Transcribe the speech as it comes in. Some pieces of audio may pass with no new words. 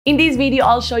In this video,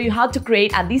 I'll show you how to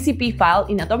create a DCP file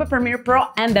in Adobe Premiere Pro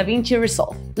and DaVinci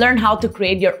Resolve. Learn how to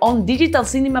create your own digital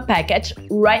cinema package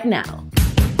right now.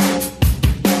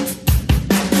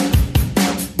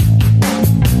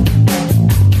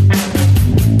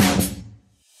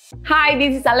 Hi,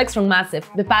 this is Alex from MASV,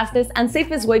 the fastest and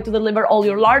safest way to deliver all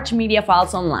your large media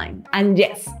files online. And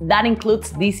yes, that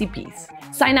includes DCPs.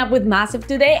 Sign up with MASV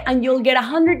today and you'll get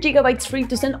 100 GB free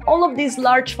to send all of these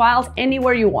large files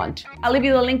anywhere you want. I'll leave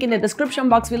you the link in the description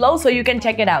box below so you can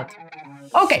check it out.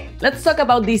 Okay, let's talk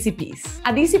about DCPs.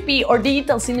 A DCP or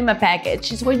digital cinema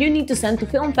package is what you need to send to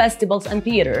film festivals and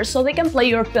theaters so they can play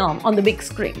your film on the big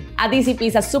screen. A DCP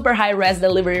is a super high-res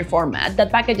delivery format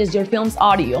that packages your film's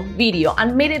audio, video,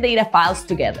 and metadata files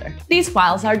together. These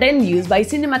files are then used by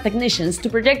cinema technicians to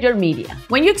project your media.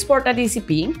 When you export a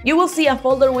DCP, you will see a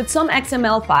folder with some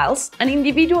XML files and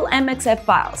individual MXF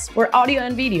files for audio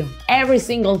and video. Every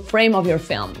single frame of your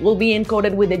film will be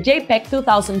encoded with the JPEG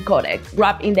 2000 codec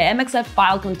wrapped in the MXF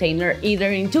file container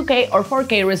either in 2K or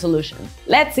 4K resolution.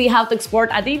 Let's see how to export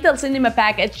a digital cinema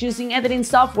package using editing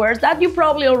softwares that you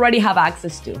probably already have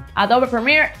access to: Adobe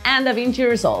Premiere and DaVinci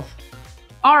Resolve.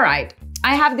 Alright,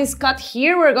 I have this cut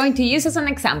here we're going to use as an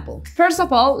example. First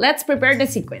of all, let's prepare the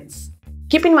sequence.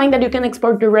 Keep in mind that you can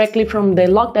export directly from the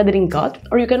locked editing cut,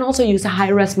 or you can also use a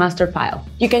high-res master file.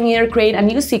 You can either create a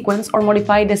new sequence or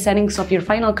modify the settings of your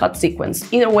final cut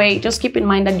sequence. Either way, just keep in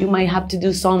mind that you might have to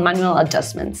do some manual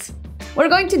adjustments. We're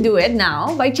going to do it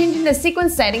now by changing the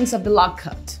sequence settings of the lock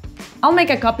cut. I'll make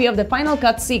a copy of the final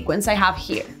cut sequence I have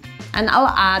here, and I'll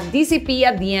add DCP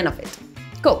at the end of it.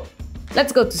 Cool.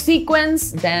 Let's go to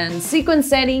Sequence, then Sequence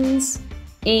Settings.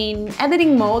 In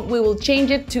editing mode, we will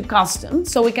change it to Custom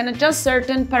so we can adjust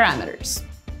certain parameters.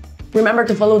 Remember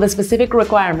to follow the specific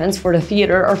requirements for the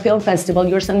theater or film festival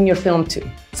you're sending your film to.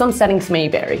 Some settings may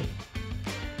vary.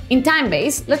 In time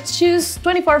base, let's choose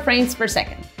 24 frames per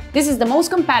second. This is the most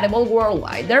compatible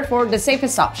worldwide, therefore the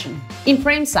safest option. In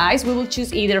frame size, we will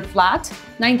choose either flat,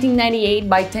 1998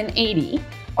 by 1080,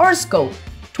 or scope,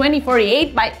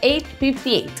 2048 by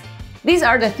 858. These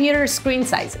are the theater screen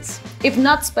sizes. If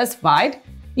not specified,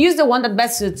 use the one that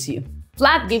best suits you.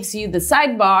 Flat gives you the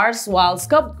sidebars, while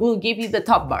scope will give you the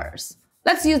top bars.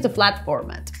 Let's use the flat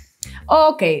format.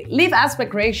 Okay, leave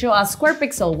aspect ratio as square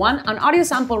pixel 1 and audio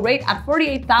sample rate at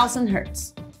 48,000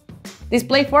 Hz.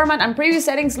 Display format and preview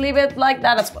settings, leave it like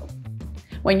that as well.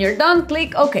 When you're done,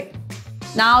 click OK.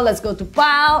 Now let's go to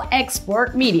File,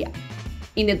 Export, Media.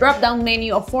 In the drop-down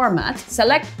menu of Format,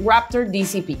 select Raptor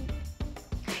DCP.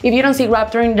 If you don't see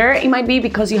Raptor in there, it might be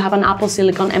because you have an Apple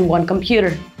Silicon M1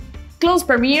 computer. Close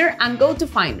Premiere and go to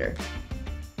Finder.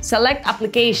 Select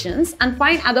Applications and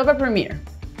find Adobe Premiere.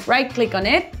 Right-click on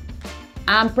it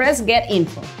and press Get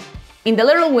Info. In the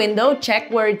little window,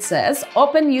 check where it says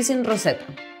Open using Rosetta.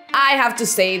 I have to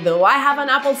say though, I have an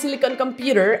Apple Silicon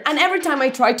computer and every time I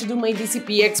try to do my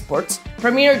DCP exports,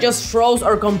 Premiere just froze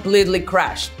or completely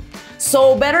crashed.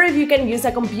 So better if you can use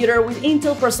a computer with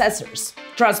Intel processors.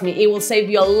 Trust me, it will save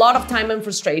you a lot of time and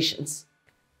frustrations.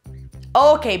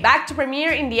 Okay, back to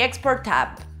Premiere in the Export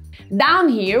tab. Down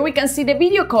here we can see the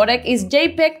video codec is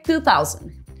JPEG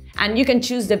 2000 and you can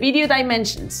choose the video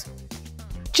dimensions.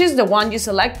 Choose the one you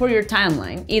select for your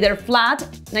timeline, either flat,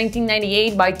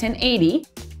 1998 by 1080,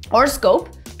 or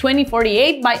scope,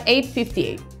 2048 by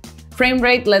 858. Frame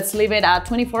rate, let's leave it at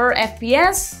 24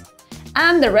 FPS,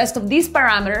 and the rest of these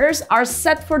parameters are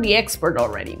set for the export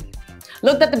already.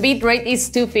 Look that the bitrate is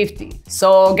 250,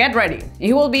 so get ready,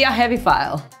 it will be a heavy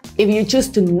file. If you choose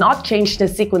to not change the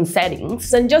sequence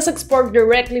settings and just export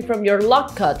directly from your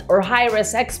lock cut or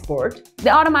high-res export, the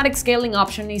automatic scaling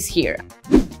option is here.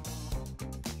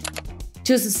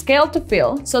 Choose Scale to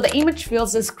Fill so the image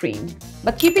fills the screen,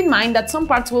 but keep in mind that some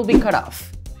parts will be cut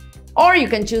off. Or you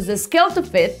can choose the Scale to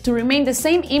Fit to remain the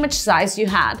same image size you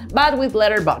had, but with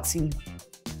letterboxing.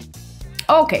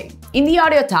 Okay, in the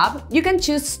Audio tab, you can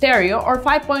choose Stereo or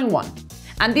 5.1,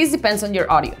 and this depends on your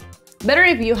audio. Better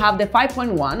if you have the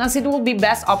 5.1 as it will be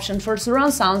best option for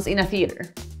surround sounds in a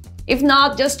theater. If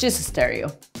not, just choose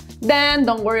Stereo. Then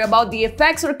don't worry about the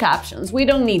effects or captions, we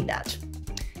don't need that.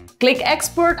 Click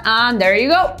Export and there you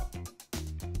go!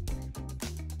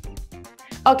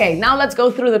 Okay, now let's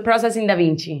go through the process in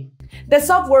DaVinci. The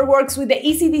software works with the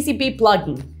Easy DCP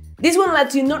plugin. This one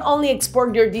lets you not only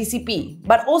export your DCP,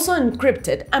 but also encrypt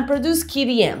it and produce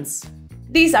KDMs.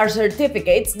 These are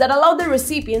certificates that allow the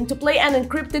recipient to play an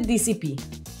encrypted DCP.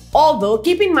 Although,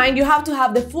 keep in mind you have to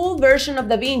have the full version of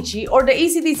DaVinci or the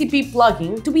Easy DCP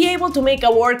plugin to be able to make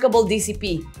a workable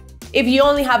DCP. If you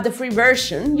only have the free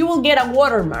version, you will get a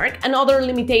watermark and other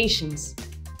limitations.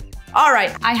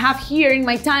 Alright, I have here in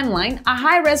my timeline a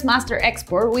high-res master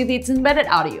export with its embedded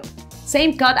audio.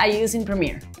 Same cut I use in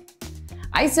Premiere.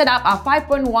 I set up a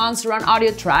 5.1 surround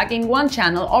audio track in one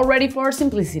channel already for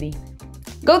simplicity.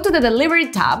 Go to the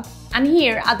Delivery tab, and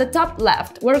here at the top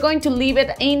left, we're going to leave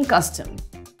it in Custom.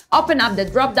 Open up the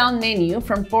drop-down menu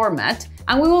from Format,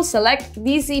 and we will select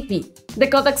DCP. The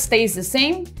codec stays the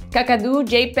same, Kakadu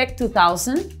JPEG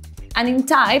 2000, and in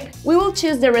Type, we will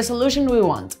choose the resolution we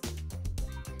want.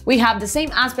 We have the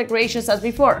same aspect ratios as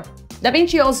before.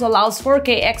 DaVinci also allows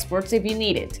 4K exports if you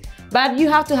need it, but you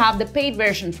have to have the paid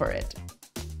version for it.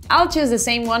 I'll choose the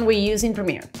same one we use in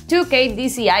Premiere, 2K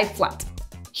DCI flat.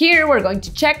 Here we're going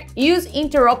to check Use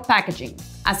Interop Packaging,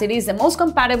 as it is the most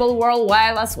compatible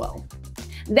worldwide as well.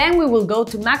 Then we will go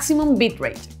to maximum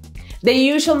bitrate. The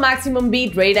usual maximum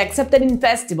bitrate accepted in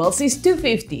festivals is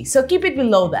 250, so keep it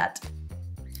below that.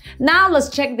 Now let's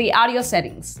check the audio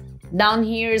settings. Down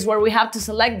here is where we have to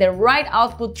select the right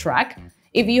output track.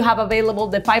 If you have available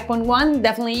the 5.1,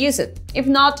 definitely use it. If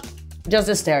not, just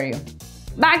the stereo.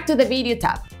 Back to the Video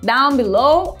tab. Down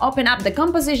below, open up the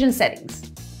composition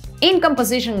settings. In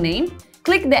composition name,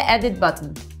 click the Edit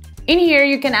button. In here,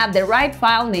 you can add the right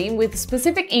file name with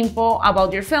specific info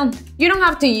about your film. You don't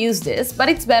have to use this, but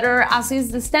it's better as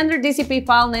is the standard DCP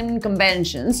file naming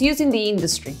conventions used in the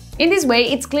industry. In this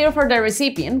way, it's clear for the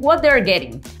recipient what they're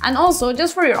getting, and also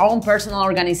just for your own personal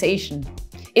organization.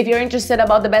 If you're interested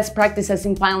about the best practices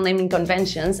in file naming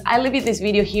conventions, I'll leave you this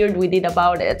video here we did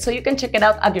about it, so you can check it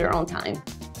out at your own time.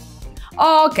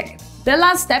 Okay. The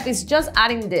last step is just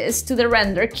adding this to the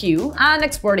render queue and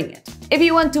exporting it. If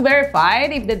you want to verify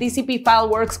if the DCP file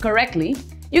works correctly,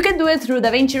 you can do it through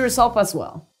DaVinci Resolve as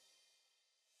well.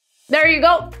 There you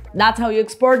go! That's how you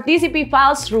export DCP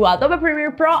files through Adobe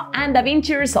Premiere Pro and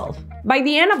DaVinci Resolve. By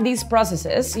the end of these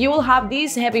processes, you will have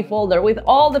this heavy folder with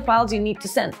all the files you need to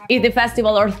send. If the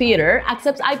festival or theater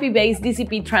accepts IP-based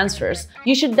DCP transfers,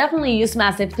 you should definitely use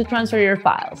MASV to transfer your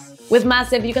files. With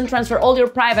MASV, you can transfer all your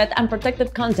private and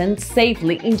protected content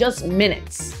safely in just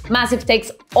minutes. MASV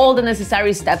takes all the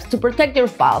necessary steps to protect your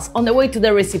files on the way to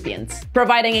the recipients,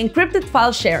 providing encrypted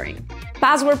file sharing,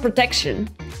 password protection,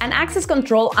 and access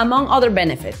control among other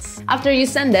benefits. After you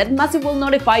send it, MASV will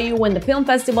notify you when the film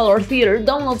festival or theater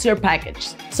downloads your package,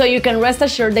 so you can rest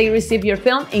assured they receive your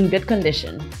film in good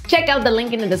condition. Check out the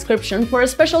link in the description for a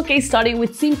special case study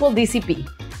with Simple DCP,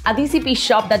 a DCP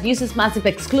shop that uses MASV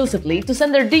exclusively to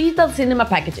send their digital cinema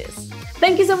packages.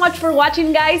 Thank you so much for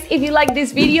watching, guys! If you liked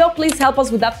this video, please help us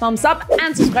with that thumbs up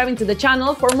and subscribing to the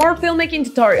channel for more filmmaking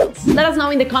tutorials. Let us know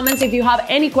in the comments if you have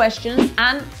any questions,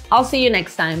 and I'll see you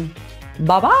next time.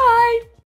 Bye-bye!